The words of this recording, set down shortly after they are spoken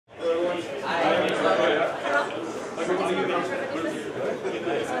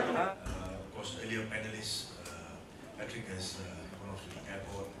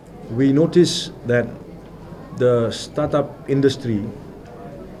we notice that the startup industry,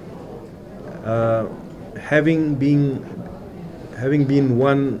 having been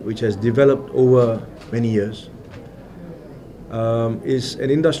one which has developed over many years, is an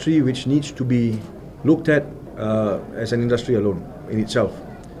industry which needs to be looked at as an industry alone in itself.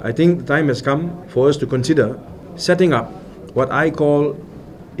 I think the time has come for us to consider setting up what I call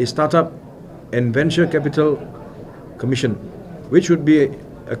a Startup and Venture Capital Commission, which would be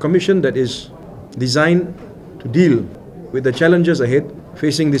a commission that is designed to deal with the challenges ahead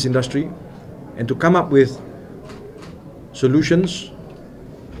facing this industry and to come up with solutions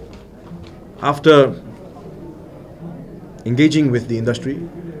after engaging with the industry,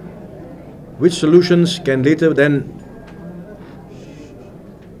 which solutions can later then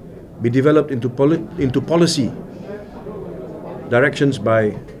be developed into policy directions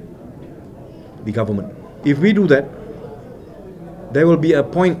by the government. If we do that, there will be a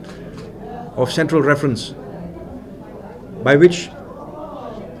point of central reference by which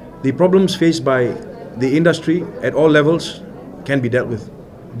the problems faced by the industry at all levels can be dealt with.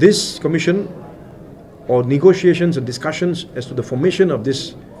 This commission, or negotiations and discussions as to the formation of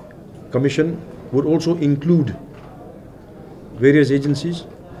this commission, would also include various agencies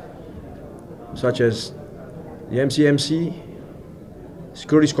such as the MCMC,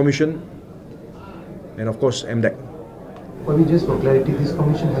 Securities Commission, and of course MDEC. Only just for clarity, this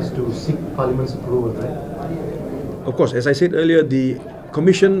commission has to seek Parliament's approval, right? Of course, as I said earlier, the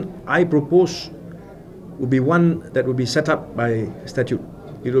commission I propose will be one that will be set up by statute.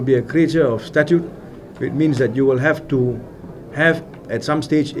 It will be a creature of statute. It means that you will have to have at some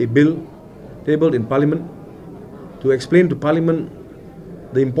stage a bill tabled in Parliament to explain to Parliament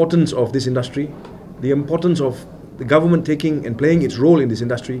the importance of this industry, the importance of the government taking and playing its role in this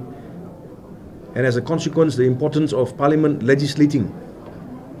industry, and as a consequence, the importance of Parliament legislating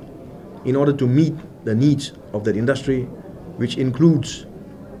in order to meet the needs of that industry, which includes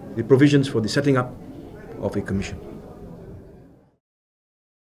the provisions for the setting up of a commission.